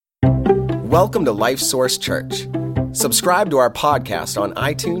Welcome to Life Source Church. Subscribe to our podcast on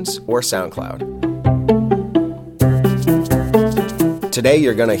iTunes or SoundCloud. Today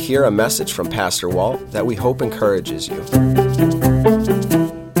you're going to hear a message from Pastor Walt that we hope encourages you.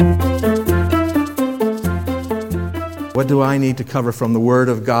 What do I need to cover from the Word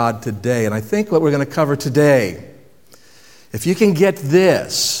of God today? And I think what we're going to cover today, if you can get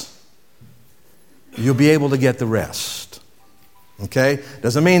this, you'll be able to get the rest. Okay?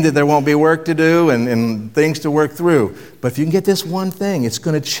 Doesn't mean that there won't be work to do and things to work through. But if you can get this one thing, it's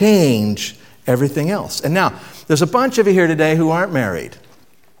going to change everything else. And now, there's a bunch of you here today who aren't married.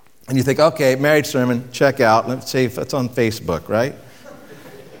 And you think, okay, marriage sermon, check out. Let's see if it's on Facebook, right?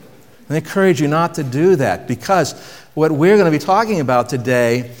 I encourage you not to do that, because what we're going to be talking about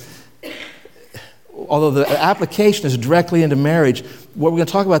today, although the application is directly into marriage, what we're going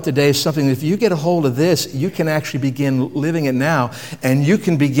to talk about today is something that if you get a hold of this, you can actually begin living it now, and you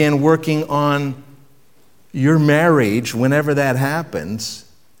can begin working on your marriage whenever that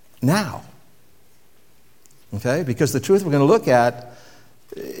happens now. Okay? Because the truth we're going to look at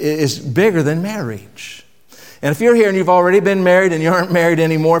is bigger than marriage. And if you're here and you've already been married and you aren't married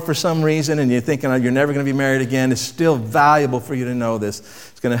anymore for some reason and you're thinking, oh, you're never going to be married again, it's still valuable for you to know this.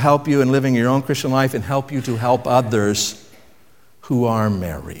 It's going to help you in living your own Christian life and help you to help others who are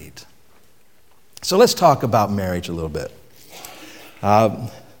married. So let's talk about marriage a little bit. I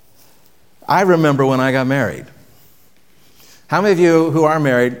remember when I got married. How many of you who are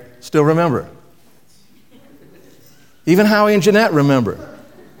married still remember? Even Howie and Jeanette remember.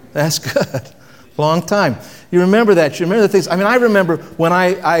 That's good. Long time. You remember that. You remember the things. I mean, I remember when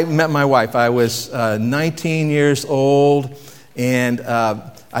I met my wife. I was 19 years old, and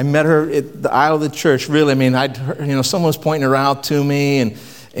I met her at the aisle of the church. Really, I mean, I'd heard, someone was pointing her out to me,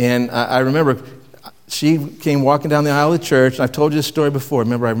 and I remember she came walking down the aisle of the church. And I've told you this story before.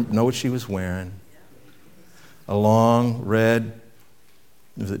 Remember, I know what she was wearing. A long red,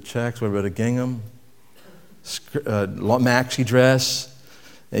 was it checks? What about a gingham? Maxi dress.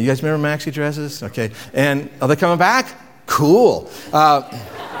 You guys remember maxi dresses? Okay. And are they coming back? Cool.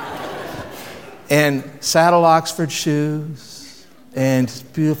 And saddle Oxford shoes. And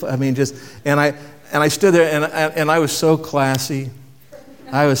beautiful. I mean, and I stood there and I was so classy.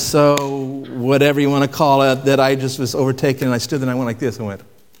 I was so whatever you want to call it, that I just was overtaken, and I stood there and I went like this and went.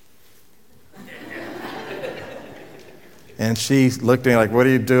 And she looked at me like, what are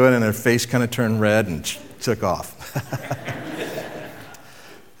you doing? And her face kind of turned red and took off.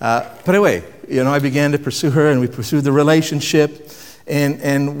 But anyway, I began to pursue her, and we pursued the relationship,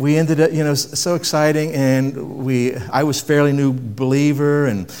 and we ended up, so exciting, and I was fairly new believer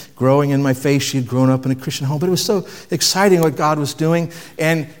and growing in my faith. She had grown up in a Christian home, but it was so exciting what God was doing.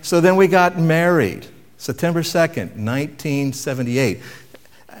 And so then we got married, September 2nd, 1978.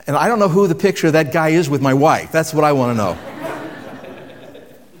 And I don't know who the picture of that guy is with my wife. That's what I want to know.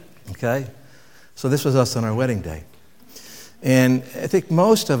 Okay? So this was us on our wedding day. And I think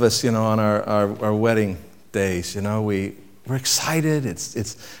most of us, on our wedding days, we're excited.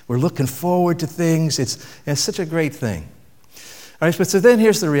 We're looking forward to things. It's such a great thing. All right, but so then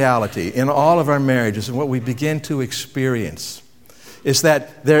here's the reality in all of our marriages, and what we begin to experience is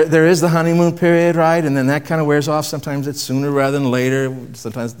that there is the honeymoon period, right? And then that kind of wears off. Sometimes it's sooner rather than later.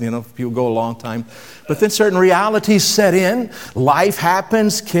 Sometimes, people go a long time. But then certain realities set in. Life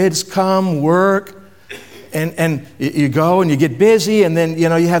happens. Kids come, work. And you go and you get busy, and then, you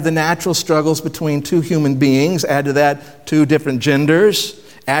have the natural struggles between two human beings. Add to that two different genders.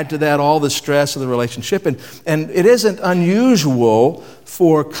 Add to that all the stress of the relationship. And it isn't unusual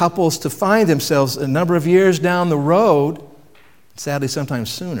for couples to find themselves a number of years down the road, sadly sometimes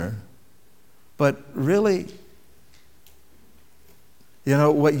sooner, but really,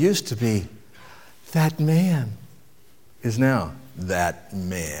 what used to be that man is now that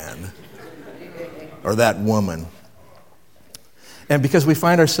man. Or that woman. And because we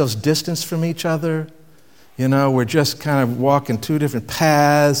find ourselves distanced from each other, we're just kind of walking two different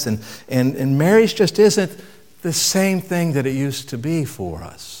paths, and marriage just isn't the same thing that it used to be for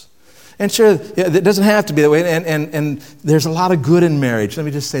us. And sure, it doesn't have to be that way, and there's a lot of good in marriage. Let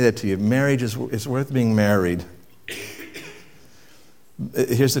me just say that to you. Marriage is worth being married.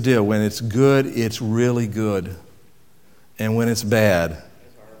 Here's the deal. When it's good, it's really good. And when it's bad,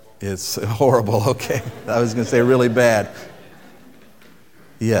 it's horrible, okay? I was going to say really bad.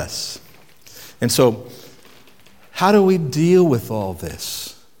 Yes. And so, how do we deal with all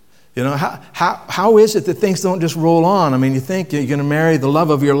this? How is it that things don't just roll on? I mean, you think you're going to marry the love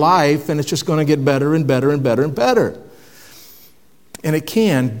of your life, and it's just going to get better and better and better and better. And it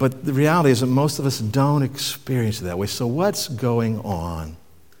can, but the reality is that most of us don't experience it that way. So what's going on?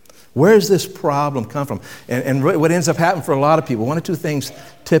 Where does this problem come from? And what ends up happening for a lot of people, one of two things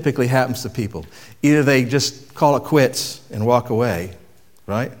typically happens to people. Either they just call it quits and walk away,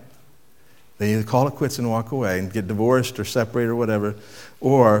 right? They either call it quits and walk away and get divorced or separated or whatever,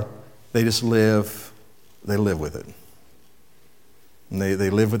 or they just live with it. And they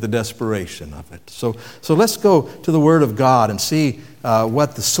live with the desperation of it. So let's go to the Word of God and see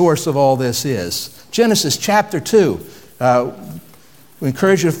what the source of all this is. Genesis chapter 2. We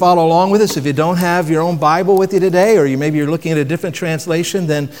encourage you to follow along with us. If you don't have your own Bible with you today, or maybe you're looking at a different translation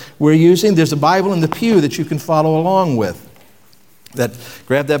than we're using, there's a Bible in the pew that you can follow along with.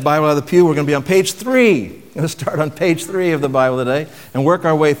 Grab that Bible out of the pew. We're going to be on page 3. We're going to start on page 3 of the Bible today and work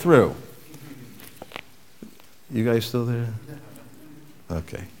our way through. You guys still there?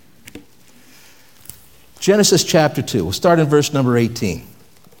 Okay. Genesis chapter 2. We'll start in verse number 18.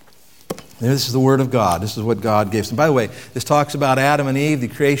 This is the Word of God. This is what God gives them. By the way, this talks about Adam and Eve, the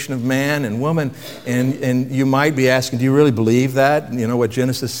creation of man and woman. And you might be asking, do you really believe that? You know what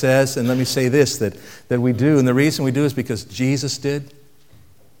Genesis says? And let me say this, that we do. And the reason we do is because Jesus did.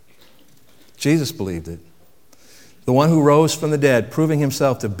 Jesus believed it. The one who rose from the dead, proving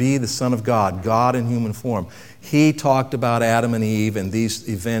himself to be the Son of God, God in human form. He talked about Adam and Eve and these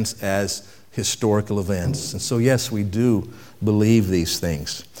events as historical events. And so, yes, we do believe these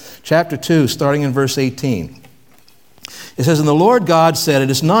things. Chapter 2, starting in verse 18. It says, "And the Lord God said, It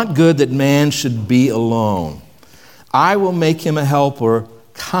is not good that man should be alone. I will make him a helper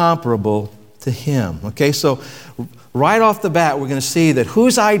comparable to him." Okay, so right off the bat, we're going to see that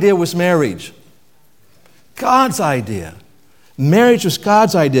whose idea was marriage? God's idea. Marriage was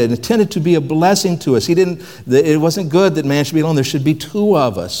God's idea and intended to be a blessing to us. It wasn't good that man should be alone. There should be two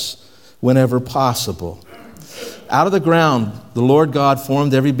of us whenever possible. Out of the ground, the Lord God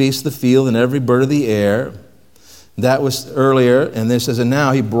formed every beast of the field and every bird of the air. That was earlier, and then it says, "And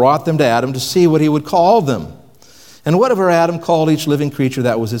now he brought them to Adam to see what he would call them. And whatever Adam called each living creature,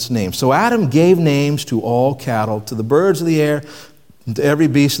 that was its name. So Adam gave names to all cattle, to the birds of the air, and to every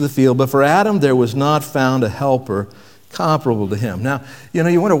beast of the field. But for Adam there was not found a helper comparable to him." Now, you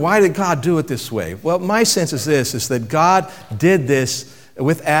wonder, why did God do it this way? Well, my sense is this, is that God did this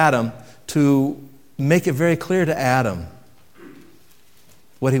with Adam to make it very clear to Adam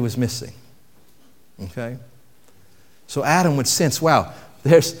what he was missing. Okay? So Adam would sense, wow,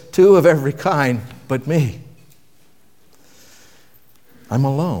 there's two of every kind but me. I'm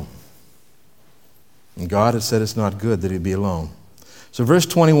alone. And God had said it's not good that he'd be alone. So verse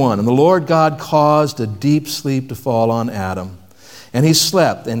 21, "And the Lord God caused a deep sleep to fall on Adam. And he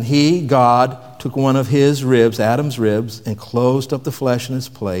slept, and he, God, took one of his ribs, Adam's ribs, and closed up the flesh in its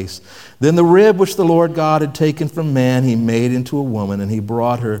place. Then the rib which the Lord God had taken from man, he made into a woman, and he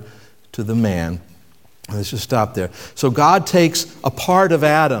brought her to the man." Let's just stop there. So God takes a part of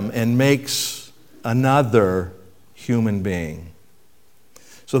Adam and makes another human being.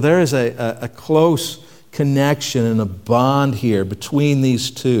 So there is a close connection and a bond here between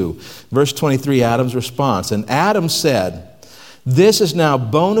these two. Verse 23, Adam's response. "And Adam said, This is now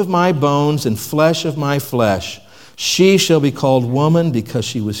bone of my bones and flesh of my flesh. She shall be called woman because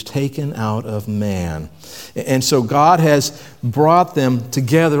she was taken out of man." And so God has brought them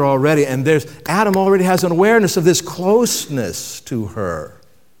together already. And Adam already has an awareness of this closeness to her.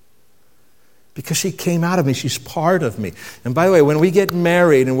 Because she came out of me. She's part of me. And by the way, when we get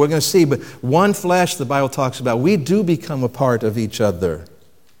married, and we're going to see, but one flesh the Bible talks about, we do become a part of each other.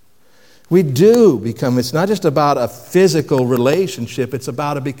 We do become, it's not just about a physical relationship, it's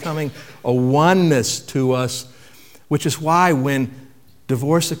about a becoming a oneness to us, which is why when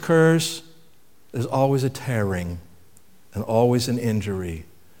divorce occurs, there's always a tearing, and always an injury,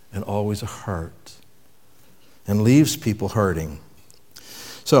 and always a hurt, and leaves people hurting.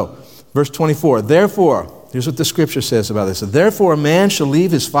 So, verse 24, "Therefore," here's what the scripture says about this. "Therefore a man shall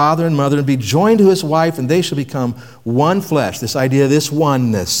leave his father and mother and be joined to his wife, and they shall become one flesh." This idea, this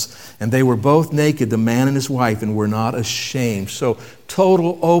oneness. "And they were both naked, the man and his wife, and were not ashamed." So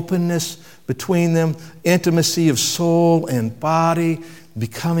total openness between them, intimacy of soul and body,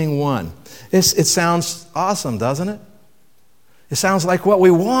 becoming one. It sounds awesome, doesn't it? It sounds like what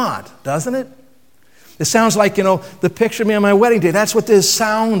we want, doesn't it? It sounds like, the picture of me on my wedding day. That's what this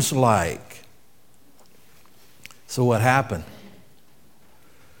sounds like. So what happened?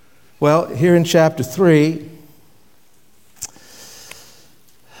 Well, here in chapter 3,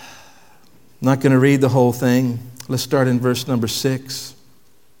 I'm not going to read the whole thing. Let's start in verse number 6.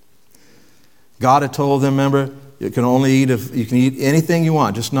 God had told them, remember, you can eat anything you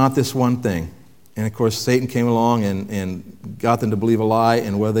want, just not this one thing. And of course, Satan came along and got them to believe a lie.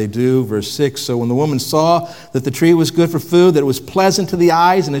 And what do they do? Verse 6, so when the woman saw that the tree was good for food, that it was pleasant to the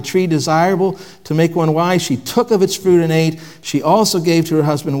eyes, and a tree desirable to make one wise, she took of its fruit and ate. She also gave to her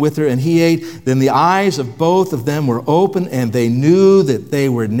husband with her, and he ate. Then the eyes of both of them were open, and they knew that they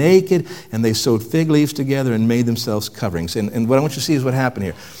were naked, and they sewed fig leaves together and made themselves coverings. And what I want you to see is what happened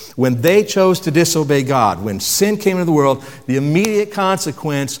here. When they chose to disobey God, when sin came into the world, the immediate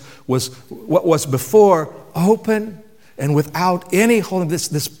consequence was what was before open and without any holding.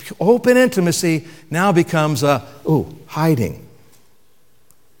 This open intimacy now becomes hiding.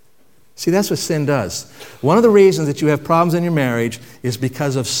 See, that's what sin does. One of the reasons that you have problems in your marriage is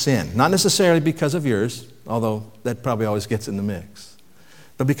because of sin. Not necessarily because of yours, although that probably always gets in the mix,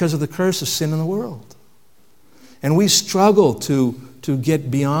 but because of the curse of sin in the world. And we struggle to get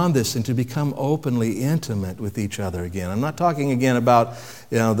beyond this and to become openly intimate with each other again. I'm not talking again about,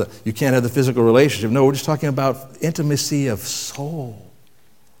 you can't have the physical relationship. No, we're just talking about intimacy of soul.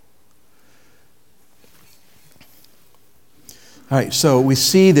 All right, so we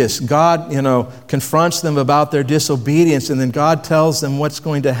see this. God, confronts them about their disobedience, and then God tells them what's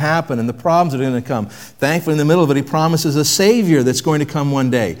going to happen and the problems that are going to come. Thankfully, in the middle of it, he promises a Savior that's going to come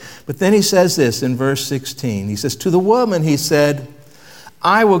one day. But then he says this in verse 16. He says, to the woman, he said,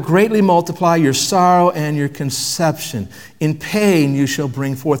 I will greatly multiply your sorrow and your conception. In pain you shall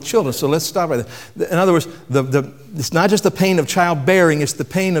bring forth children. So let's stop right there. In other words, it's not just the pain of childbearing, it's the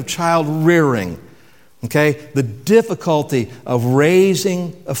pain of child rearing. Okay? The difficulty of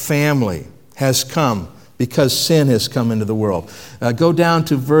raising a family has come because sin has come into the world. Go down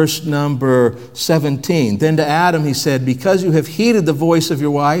to verse number 17. Then to Adam he said, because you have heeded the voice of your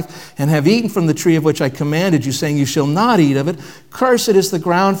wife and have eaten from the tree of which I commanded you, saying you shall not eat of it, cursed is the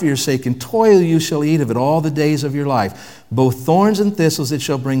ground for your sake, and toil you shall eat of it all the days of your life. Both thorns and thistles it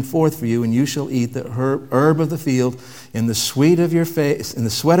shall bring forth for you, and you shall eat the herb of the field. In the sweat of your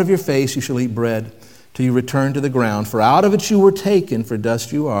face you shall eat bread till you return to the ground. For out of it you were taken, for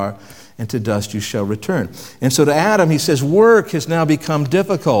dust you are, and to dust you shall return. And so to Adam, he says, work has now become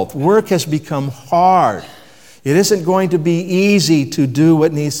difficult. Work has become hard. It isn't going to be easy to do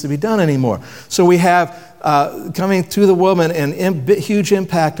what needs to be done anymore. So we have coming through the woman and huge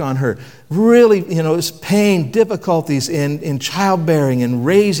impact on her. Really, it's pain, difficulties in childbearing and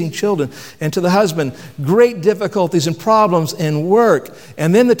raising children. And to the husband, great difficulties and problems in work.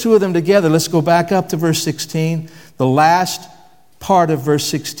 And then the two of them together, let's go back up to verse 16. The last part of verse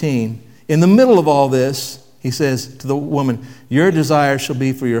 16. In the middle of all this, he says to the woman, your desire shall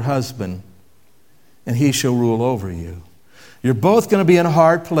be for your husband, and he shall rule over you. You're both going to be in a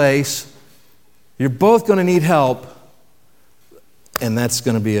hard place. You're both going to need help. And that's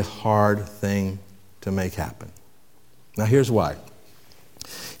going to be a hard thing to make happen. Now here's why.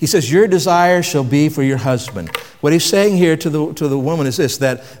 He says, your desire shall be for your husband. What he's saying here to the woman is this,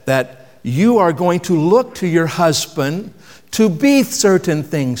 that you are going to look to your husband to be certain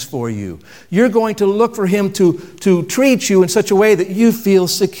things for you. You're going to look for him to treat you in such a way that you feel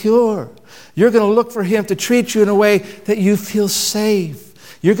secure. You're going to look for him to treat you in a way that you feel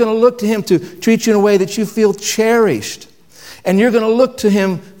safe. You're going to look to him to treat you in a way that you feel cherished. And you're going to look to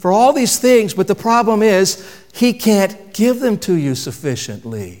him for all these things, but the problem is he can't give them to you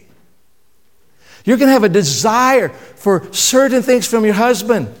sufficiently. You're going to have a desire for certain things from your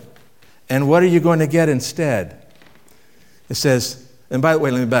husband. And what are you going to get instead? It says, and by the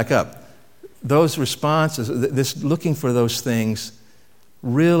way, let me back up. Those responses, this looking for those things,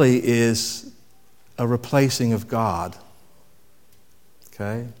 really is a replacing of God.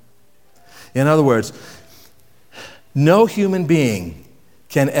 Okay? In other words, no human being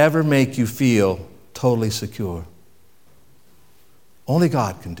can ever make you feel totally secure. Only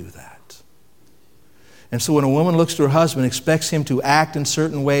God can do that. And so when a woman looks to her husband, expects him to act in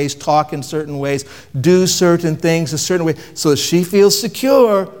certain ways, talk in certain ways, do certain things a certain way, so that she feels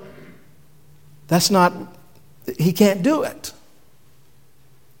secure, he can't do it.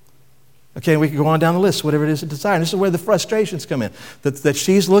 Okay, we can go on down the list, whatever it is to desire. And this is where the frustrations come in, that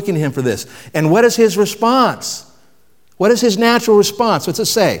she's looking to him for this. And what is his response? What is his natural response? What's it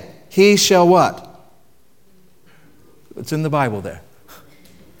say? He shall what? It's in the Bible there.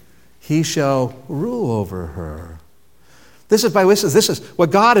 He shall rule over her. This is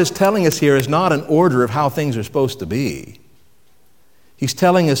what God is telling us here is not an order of how things are supposed to be. He's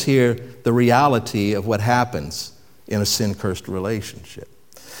telling us here the reality of what happens in a sin-cursed relationship.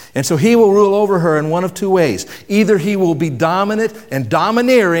 And so he will rule over her in one of two ways. Either he will be dominant and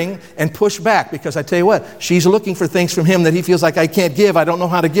domineering and push back, because I tell you what, she's looking for things from him that he feels like, I can't give, I don't know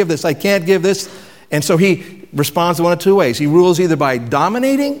how to give this, I can't give this. And so he responds in one of two ways. He rules either by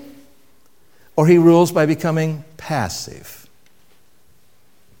dominating or he rules by becoming passive.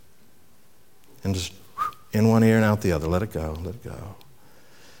 And just in one ear and out the other. Let it go, let it go.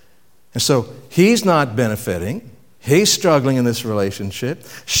 And so he's not benefiting. He's struggling in this relationship.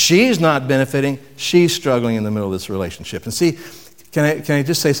 She's not benefiting. She's struggling in the middle of this relationship. And see, can I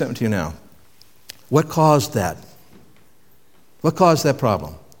just say something to you now? What caused that? What caused that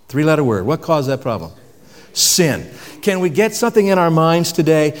problem? 3-letter word. What caused that problem? Sin. Can we get something in our minds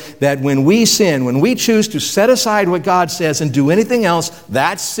today that when we sin, when we choose to set aside what God says and do anything else,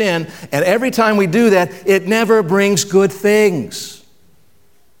 that's sin. And every time we do that, it never brings good things.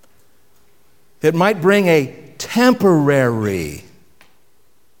 It might bring a temporary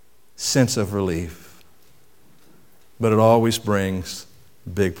sense of relief, but it always brings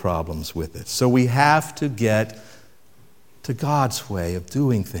big problems with it. So we have to get to God's way of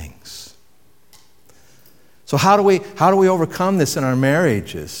doing things. So how do we overcome this in our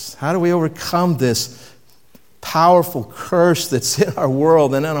marriages? How do we overcome this powerful curse that's in our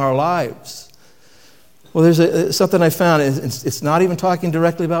world and in our lives? Well, there's something I found. It's not even talking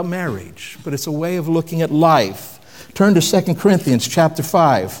directly about marriage, but it's a way of looking at life. Turn to 2 Corinthians chapter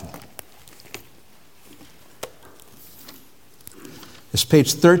 5. It's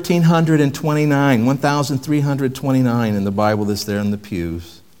page 1329, 1329 in the Bible that's there in the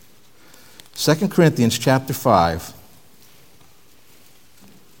pews. 2 Corinthians chapter 5.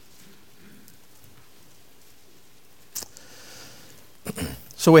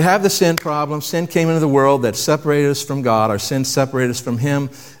 So we have the sin problem. Sin came into the world that separated us from God. Our sin separated us from Him.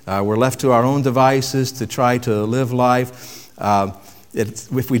 We're left to our own devices to try to live life.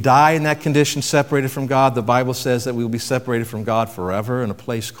 If we die in that condition, separated from God, the Bible says that we will be separated from God forever in a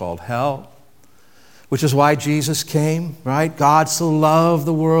place called hell, which is why Jesus came, right? God so loved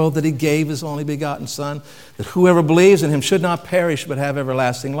the world that He gave His only begotten Son, that whoever believes in Him should not perish but have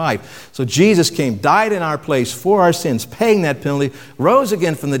everlasting life. So Jesus came, died in our place for our sins, paying that penalty, rose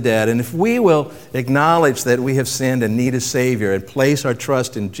again from the dead. And if we will acknowledge that we have sinned and need a Savior and place our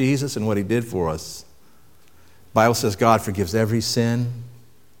trust in Jesus and what He did for us, the Bible says God forgives every sin.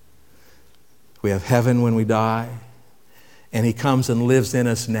 We have heaven when we die, and He comes and lives in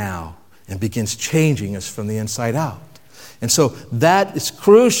us now and begins changing us from the inside out. And so that is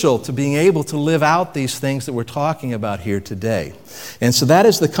crucial to being able to live out these things that we're talking about here today. And so that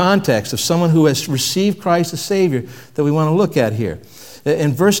is the context of someone who has received Christ as Savior that we want to look at here.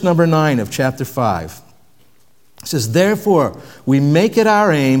 In verse number 9 of chapter 5, it says, "Therefore we make it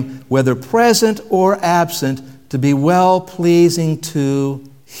our aim, whether present or absent, to be well-pleasing to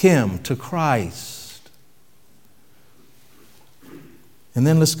Him," to Christ. And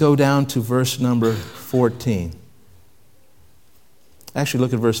then let's go down to verse number 14. Actually,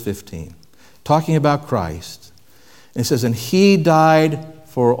 look at verse 15. Talking about Christ. It says, "And He died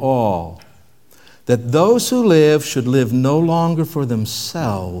for all, that those who live should live no longer for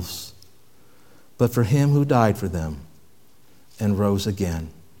themselves, but for Him who died for them and rose again.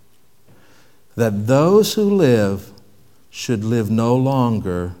 That those who live should live no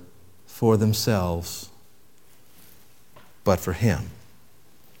longer for themselves, but for Him."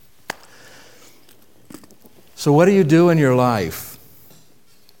 So what do you do in your life?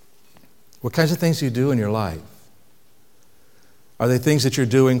 What kinds of things do you do in your life? Are they things that you're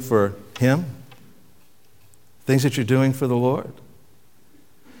doing for Him? Things that you're doing for the Lord?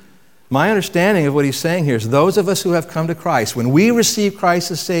 My understanding of what he's saying here is those of us who have come to Christ, when we receive Christ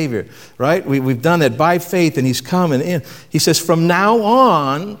as Savior, right? We've done that by faith, and He's come and in. He says, from now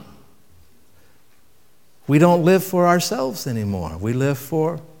on, we don't live for ourselves anymore. We live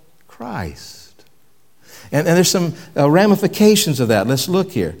for Christ. And there's some ramifications of that. Let's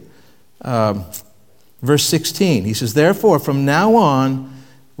look here. Verse 16, he says, "Therefore, from now on,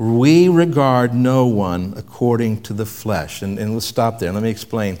 we regard no one according to the flesh." And we'll stop there. Let me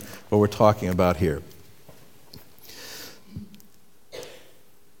explain what we're talking about here.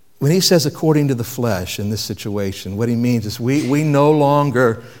 When he says according to the flesh in this situation, what he means is we no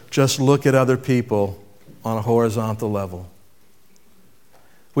longer just look at other people on a horizontal level.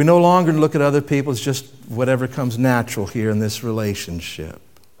 We no longer look at other people as just whatever comes natural here in this relationship.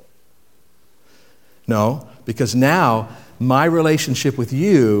 No, because now my relationship with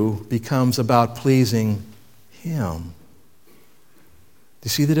you becomes about pleasing Him. Do you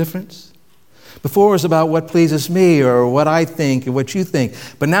see the difference? Before it was about what pleases me or what I think or what you think.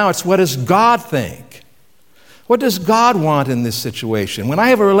 But now it's what does God think? What does God want in this situation? When I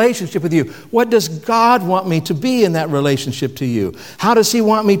have a relationship with you, what does God want me to be in that relationship to you? How does He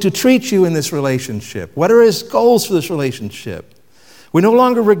want me to treat you in this relationship? What are His goals for this relationship? We no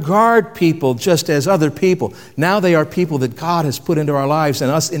longer regard people just as other people. Now they are people that God has put into our lives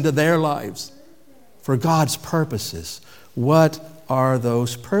and us into their lives. for God's purposes. What are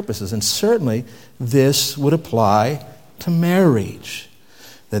those purposes? And certainly this would apply to marriage,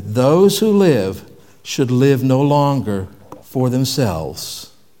 that those who live should live no longer for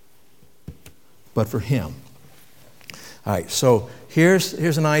themselves, but for Him. All right, so here's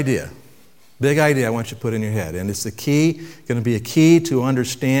an idea. Big idea I want you to put in your head. And it's going to be a key to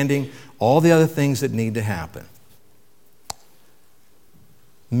understanding all the other things that need to happen.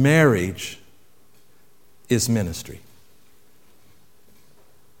 Marriage is ministry.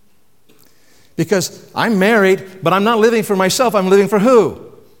 Because I'm married, but I'm not living for myself. I'm living for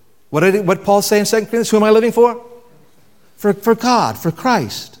who? What Paul say in 2 Corinthians? Who am I living for? For God, for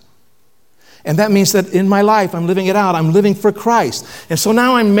Christ. And that means that in my life, I'm living it out. I'm living for Christ. And so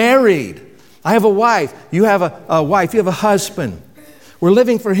now I'm married. I have a wife. You have a wife. You have a husband. We're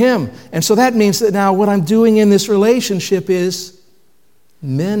living for Him. And so that means that now what I'm doing in this relationship is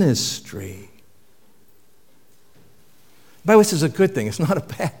ministry. By the way, this is a good thing. It's not a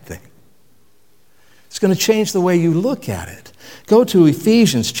bad thing. It's going to change the way you look at it. Go to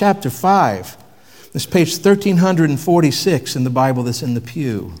Ephesians chapter 5. This is page 1346 in the Bible that's in the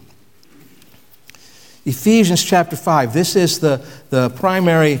pew. Ephesians chapter 5. This is the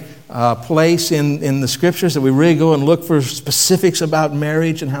primary place in the Scriptures that we really go and look for specifics about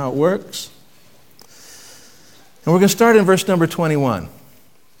marriage and how it works. And we're going to start in verse number 21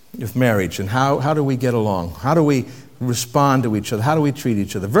 with marriage and how do we get along? How do we respond to each other? How do we treat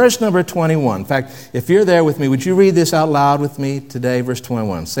each other? Verse number 21. In fact, if you're there with me, would you read this out loud with me today? Verse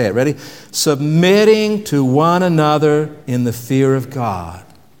 21. Say it. Ready? Submitting to one another in the fear of God.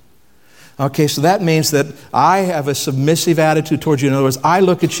 Okay, so that means that I have a submissive attitude towards you. In other words, I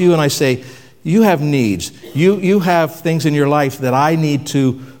look at you and I say, you have needs. You have things in your life that I need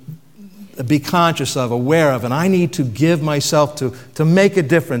to be conscious of, aware of, and I need to give myself to make a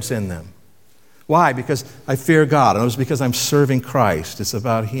difference in them. Why? Because I fear God. And it was because I'm serving Christ. It's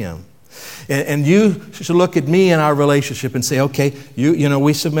about Him. And you should look at me in our relationship and say, okay,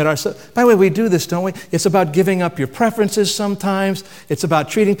 we submit ourselves. By the way, we do this, don't we? It's about giving up your preferences sometimes. It's about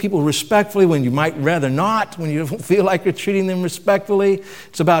treating people respectfully when you might rather not, when you don't feel like you're treating them respectfully.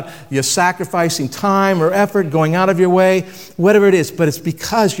 It's about you sacrificing time or effort, going out of your way, whatever it is. But it's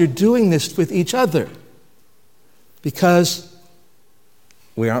because you're doing this with each other. Because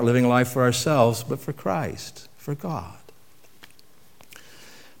we aren't living life for ourselves, but for Christ, for God.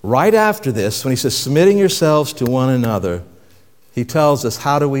 Right after this, when he says, submitting yourselves to one another, he tells us,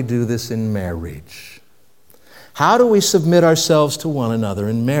 how do we do this in marriage? How do we submit ourselves to one another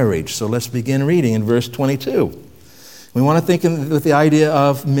in marriage? So let's begin reading in verse 22. We want to think with the idea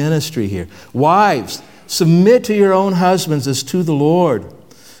of ministry here. Wives, submit to your own husbands as to the Lord.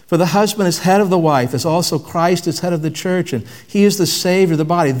 For the husband is head of the wife, as also Christ is head of the church, and He is the Savior of the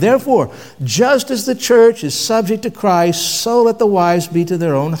body. Therefore, just as the church is subject to Christ, so let the wives be to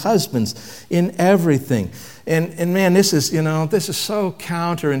their own husbands in everything. And man, this is so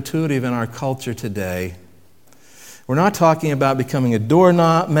counterintuitive in our culture today. We're not talking about becoming a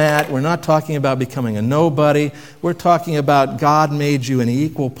doormat. We're not talking about becoming a nobody. We're talking about God made you an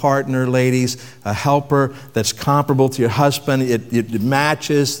equal partner, ladies, a helper that's comparable to your husband. It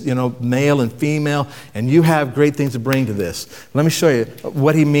matches, male and female, and you have great things to bring to this. Let me show you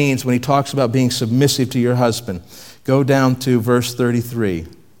what he means when he talks about being submissive to your husband. Go down to verse 33.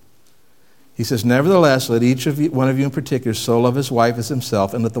 He says, nevertheless, let each of you, one of you in particular, so love his wife as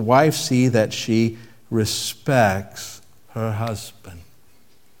himself, and let the wife see that she respects her husband.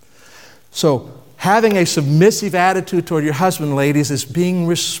 So, having a submissive attitude toward your husband, ladies, is being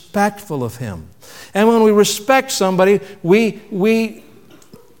respectful of him. And when we respect somebody, we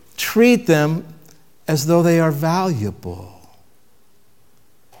treat them as though they are valuable,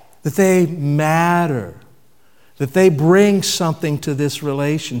 that they matter, that they bring something to this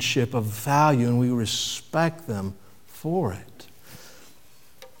relationship of value, and we respect them for it.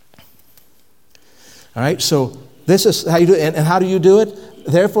 All right, so this is how you do it. And how do you do it?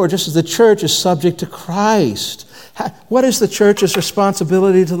 Therefore, just as the church is subject to Christ. What is the church's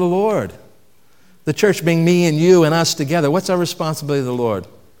responsibility to the Lord? The church being me and you and us together. What's our responsibility to the Lord?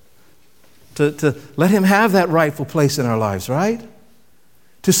 To let Him have that rightful place in our lives, right?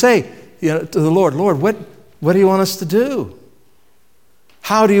 To say to the Lord, Lord, what do you want us to do?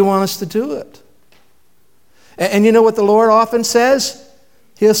 How do you want us to do it? And you know what the Lord often says?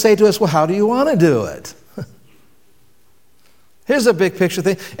 He'll say to us, well, how do you want to do it? Here's a big picture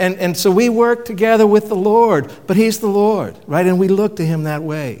thing. And so we work together with the Lord, but He's the Lord, right? And we look to Him that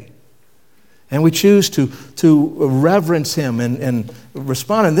way. And we choose to reverence him and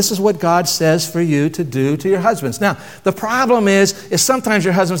respond. And this is what God says for you to do to your husbands. Now, the problem is sometimes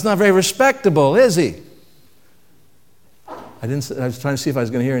your husband's not very respectable, is he? I was trying to see if I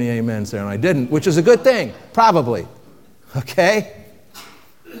was going to hear any amens there, and I didn't, which is a good thing, probably. Okay?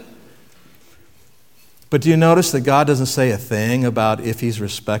 But do you notice that God doesn't say a thing about if he's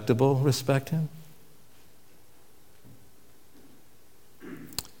respectable, respect him?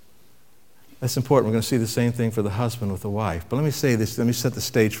 That's important. We're going to see the same thing for the husband with the wife. But let me say this, let me set the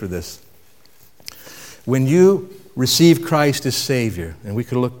stage for this. When you receive Christ as Savior, and we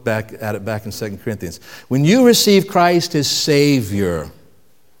could look back at it back in 2 Corinthians. When you receive Christ as Savior,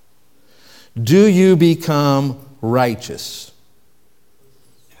 do you become righteous?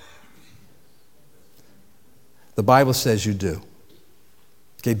 The Bible says you do.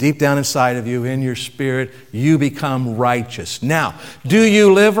 Okay, deep down inside of you, in your spirit, you become righteous. Now, do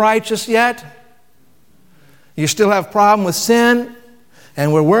you live righteous yet? You still have a problem with sin?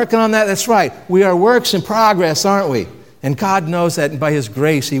 And we're working on that? That's right. We are works in progress, aren't we? And God knows that, and by His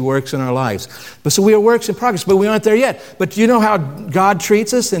grace, He works in our lives. But so we are works in progress, but we aren't there yet. But do you know how God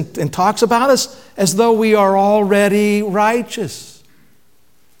treats us and talks about us? As though we are already righteous.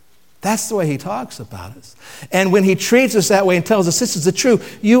 That's the way He talks about us. And when He treats us that way and tells us this is the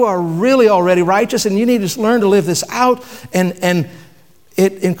truth, you are really already righteous, and you need to learn to live this out, and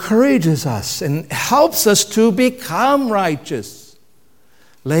it encourages us and helps us to become righteous.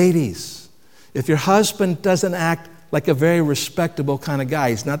 Ladies, if your husband doesn't act like a very respectable kind of guy,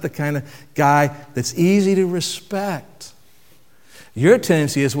 he's not the kind of guy that's easy to respect, your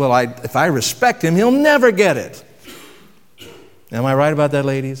tendency is, well, if I respect him, he'll never get it. Am I right about that,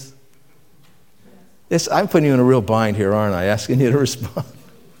 ladies? I'm putting you in a real bind here, aren't I? Asking you to respond.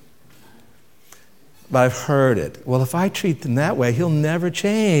 But I've heard it. Well, if I treat them that way, he'll never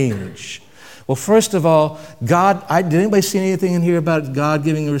change. Well, first of all, did anybody see anything in here about God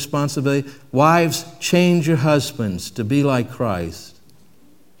giving a responsibility? Wives, change your husbands to be like Christ.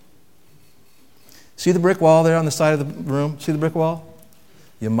 See the brick wall there on the side of the room? See the brick wall?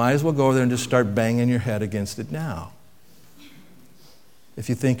 You might as well go over there and just start banging your head against it now. If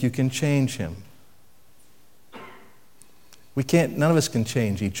you think you can change him. None of us can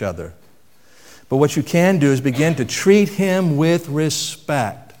change each other. But what you can do is begin to treat him with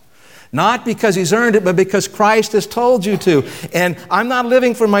respect. Not because he's earned it, but because Christ has told you to. And I'm not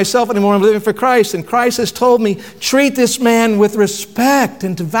living for myself anymore, I'm living for Christ. And Christ has told me, treat this man with respect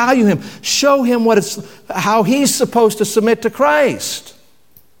and to value him. Show him how he's supposed to submit to Christ.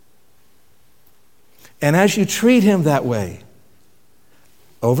 And as you treat him that way,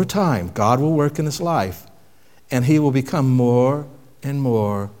 over time, God will work in his life. And he will become more and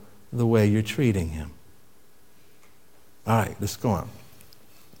more the way you're treating him. All right, let's go on.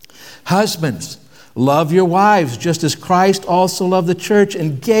 Husbands, love your wives just as Christ also loved the church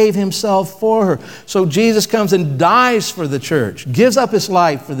and gave himself for her. So Jesus comes and dies for the church, gives up his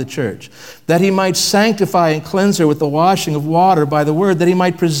life for the church, that he might sanctify and cleanse her with the washing of water by the word, that he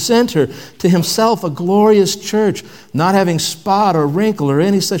might present her to himself a glorious church, not having spot or wrinkle or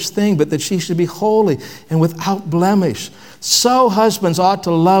any such thing, but that she should be holy and without blemish. So husbands ought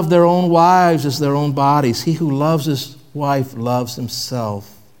to love their own wives as their own bodies. He who loves his wife loves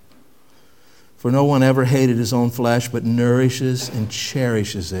himself. For no one ever hated his own flesh, but nourishes and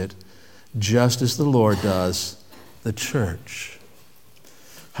cherishes it, just as the Lord does the church.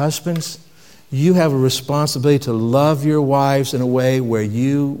 Husbands, you have a responsibility to love your wives in a way where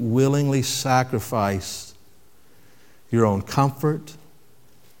you willingly sacrifice your own comfort,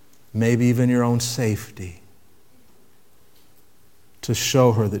 maybe even your own safety, to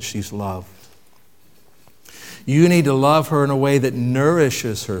show her that she's loved. You need to love her in a way that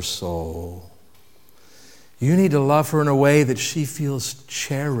nourishes her soul. You need to love her in a way that she feels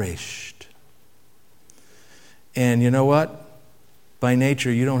cherished. And you know what? By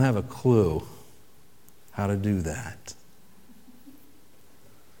nature, you don't have a clue how to do that.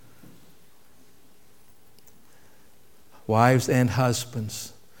 Wives and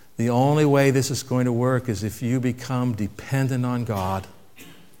husbands, the only way this is going to work is if you become dependent on God.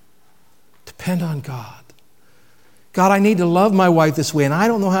 Depend on God. God, I need to love my wife this way, and I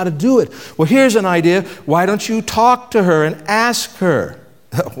don't know how to do it. Well, here's an idea. Why don't you talk to her and ask her?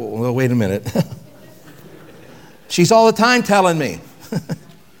 Well, wait a minute. She's all the time telling me.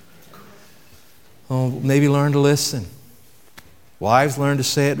 Oh, maybe learn to listen. Wives, learn to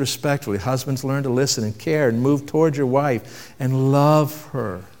say it respectfully. Husbands, learn to listen and care and move towards your wife and love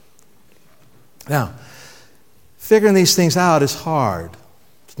her. Now, figuring these things out is hard.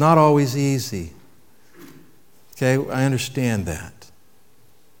 It's not always easy. Okay, I understand that.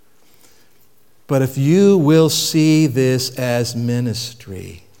 But if you will see this as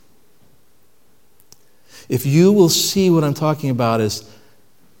ministry, if you will see what I'm talking about as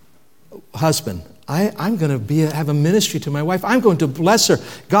husband, I'm going to have a ministry to my wife. I'm going to bless her.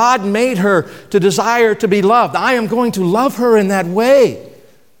 God made her to desire to be loved. I am going to love her in that way.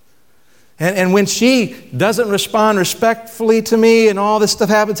 And when she doesn't respond respectfully to me and all this stuff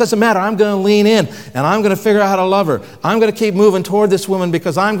happens, it doesn't matter. I'm going to lean in and I'm going to figure out how to love her. I'm going to keep moving toward this woman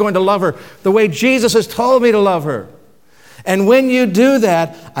because I'm going to love her the way Jesus has told me to love her. And when you do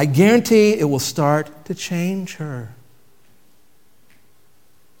that, I guarantee it will start to change her.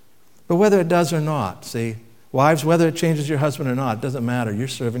 But whether it does or not, see, wives, whether it changes your husband or not, it doesn't matter. You're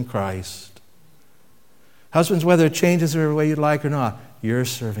serving Christ. Husbands, whether it changes her the way you'd like or not, you're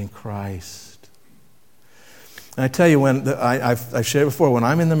serving Christ. And I tell you, when I've shared before, when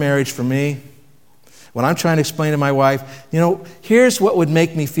I'm in the marriage for me, when I'm trying to explain to my wife, here's what would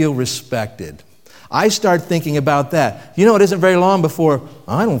make me feel respected. I start thinking about that. It isn't very long before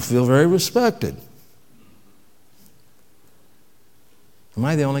I don't feel very respected. Am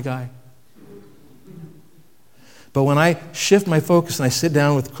I the only guy? But when I shift my focus and I sit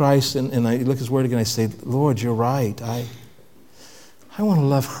down with Christ and I look at His Word again, I say, Lord, you're right. I want to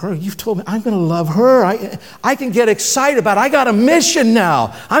love her. You've told me I'm going to love her. I can get excited about it. I got a mission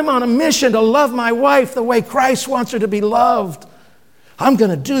now. I'm on a mission to love my wife the way Christ wants her to be loved. I'm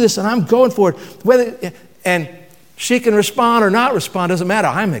going to do this and I'm going for it. And she can respond or not respond, doesn't matter.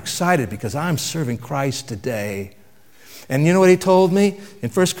 I'm excited because I'm serving Christ today. And you know what He told me? In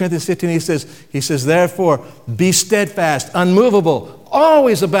 1 Corinthians 15, he says, therefore, be steadfast, unmovable,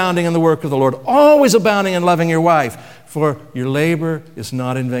 always abounding in the work of the Lord, always abounding in loving your wife, for your labor is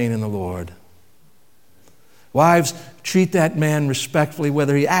not in vain in the Lord. Wives, treat that man respectfully,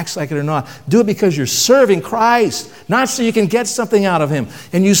 whether he acts like it or not. Do it because you're serving Christ, not so you can get something out of him.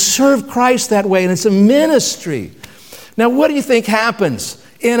 And you serve Christ that way, and it's a ministry. Now, what do you think happens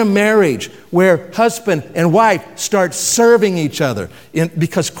in a marriage where husband and wife start serving each other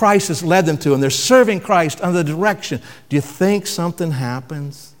because Christ has led them to, and they're serving Christ under the direction? Do you think something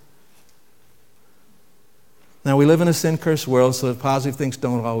happens? Now, we live in a sin-cursed world, so positive things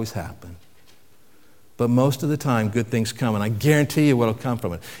don't always happen. But most of the time, good things come, and I guarantee you what will come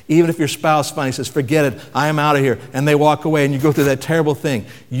from it. Even if your spouse finally says, forget it, I am out of here, and they walk away and you go through that terrible thing,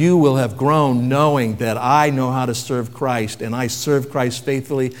 you will have grown knowing that I know how to serve Christ, and I serve Christ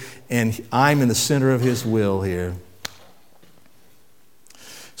faithfully, and I'm in the center of His will here.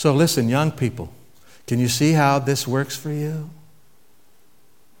 So listen, young people, can you see how this works for you?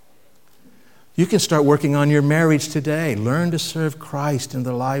 You can start working on your marriage today. Learn to serve Christ in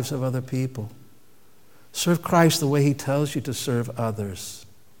the lives of other people. Serve Christ the way He tells you to serve others.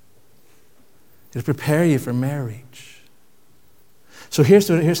 It'll prepare you for marriage. So here's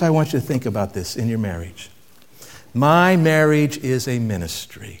how I want you to think about this in your marriage. My marriage is a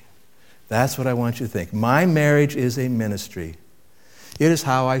ministry. That's what I want you to think. My marriage is a ministry. It is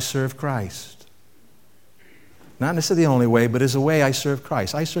how I serve Christ. Not necessarily the only way, but it's a way I serve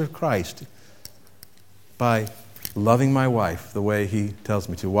Christ. I serve Christ by loving my wife the way He tells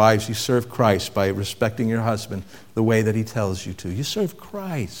me to. Wives, you serve Christ by respecting your husband the way that He tells you to. You serve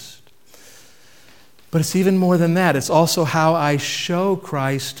Christ. But it's even more than that. It's also how I show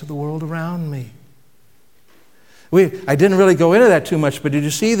Christ to the world around me. I didn't really go into that too much, but did you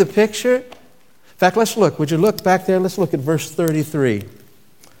see the picture? In fact, let's look. Would you look back there? Let's look at verse 32.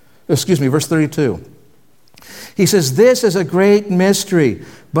 He says, this is a great mystery,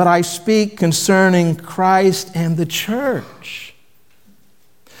 but I speak concerning Christ and the church.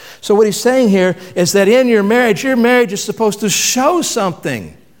 So what he's saying here is that in your marriage is supposed to show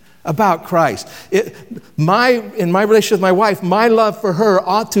something about Christ. In my relationship with my wife, my love for her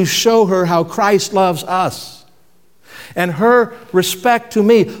ought to show her how Christ loves us. And her respect to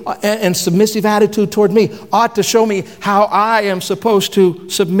me and submissive attitude toward me ought to show me how I am supposed to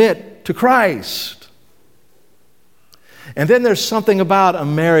submit to Christ. And then there's something about a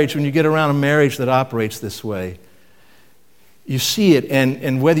marriage, when you get around a marriage that operates this way. You see it,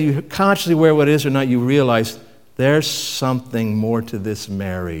 and whether you're consciously aware what it is or not, you realize there's something more to this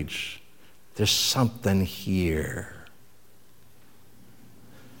marriage. There's something here.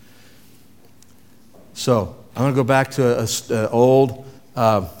 So, I'm going to go back to an old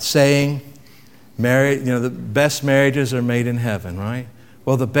saying, the best marriages are made in heaven, right?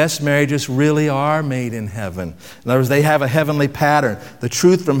 Well, the best marriages really are made in heaven. In other words, they have a heavenly pattern, the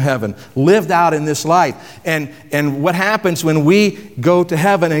truth from heaven, lived out in this life. And what happens when we go to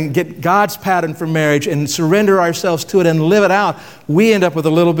heaven and get God's pattern for marriage and surrender ourselves to it and live it out, we end up with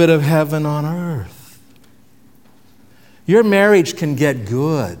a little bit of heaven on earth. Your marriage can get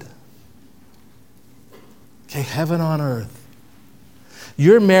good. Okay, heaven on earth.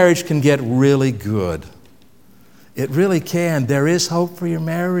 Your marriage can get really good. It really can. There is hope for your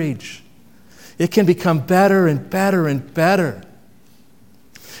marriage. It can become better and better and better.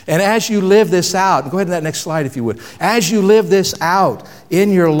 And as you live this out, go ahead to that next slide if you would. As you live this out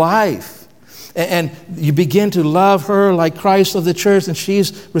in your life, and you begin to love her like Christ loved the church, and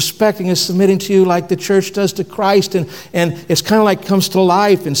she's respecting and submitting to you like the church does to Christ, and it's kind of like comes to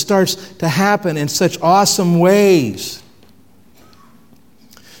life and starts to happen in such awesome ways.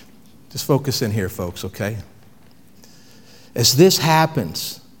 Just focus in here, folks, okay? As this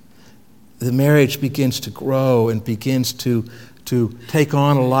happens, the marriage begins to grow and begins to take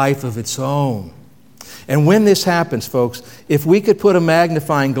on a life of its own. And when this happens, folks, if we could put a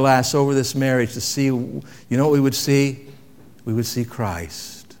magnifying glass over this marriage to see, you know what we would see? We would see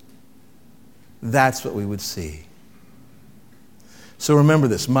Christ. That's what we would see. So remember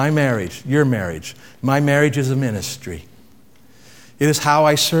this, my marriage, your marriage, my marriage is a ministry. It is how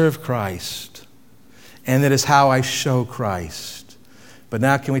I serve Christ, and it is how I show Christ. But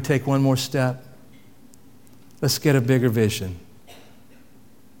now can we take one more step? Let's get a bigger vision.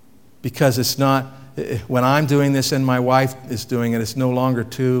 Because it's not, when I'm doing this and my wife is doing it, it's no longer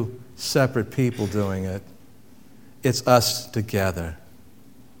two separate people doing it. It's us together.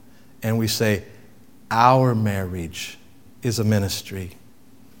 And we say, our marriage is a ministry.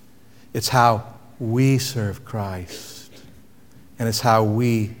 It's how we serve Christ. And it's how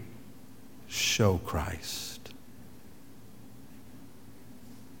we show Christ.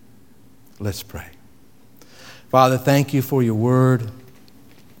 Let's pray. Father, thank you for your word.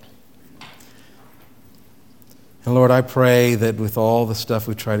 And Lord, I pray that with all the stuff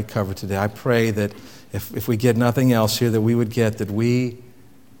we try to cover today, I pray that if we get nothing else here, that we would get that we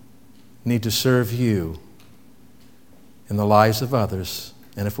need to serve you in the lives of others.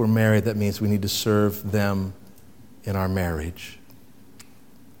 And if we're married, that means we need to serve them in our marriage.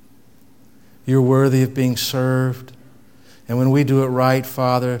 You're worthy of being served. And when we do it right,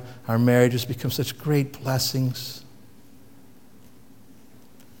 Father, our marriages become such great blessings.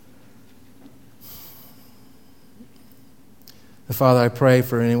 And Father, I pray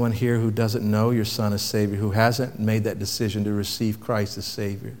for anyone here who doesn't know your Son as Savior, who hasn't made that decision to receive Christ as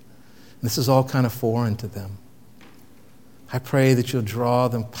Savior. This is all kind of foreign to them. I pray that you'll draw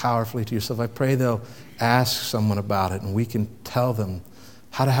them powerfully to yourself. I pray they'll ask someone about it and we can tell them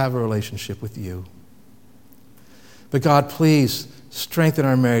how to have a relationship with you. But God, please strengthen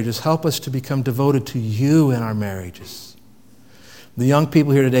our marriages. Help us to become devoted to you in our marriages. The young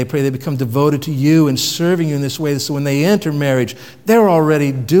people here today, pray they become devoted to you and serving you in this way so when they enter marriage, they're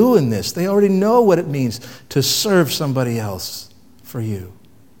already doing this. They already know what it means to serve somebody else for you.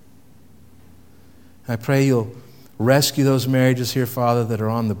 I pray you'll rescue those marriages here, Father, that are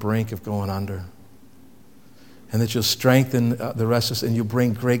on the brink of going under. And that you'll strengthen the rest of us and you'll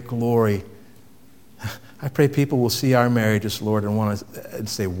bring great glory. I pray people will see our marriages, Lord, and want to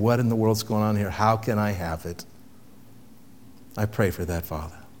say, what in the world's going on here? How can I have it? I pray for that,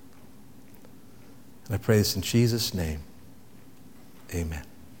 Father. And I pray this in Jesus' name. Amen.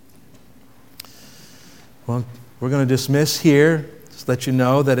 Well, we're going to dismiss here. Just let you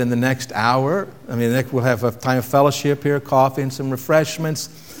know that in the next hour, we'll have a time of fellowship here, coffee and some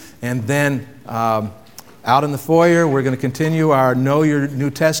refreshments. And then out in the foyer, we're going to continue our Know Your New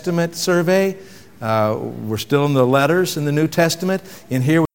Testament survey. We're still in the letters in the New Testament. In here,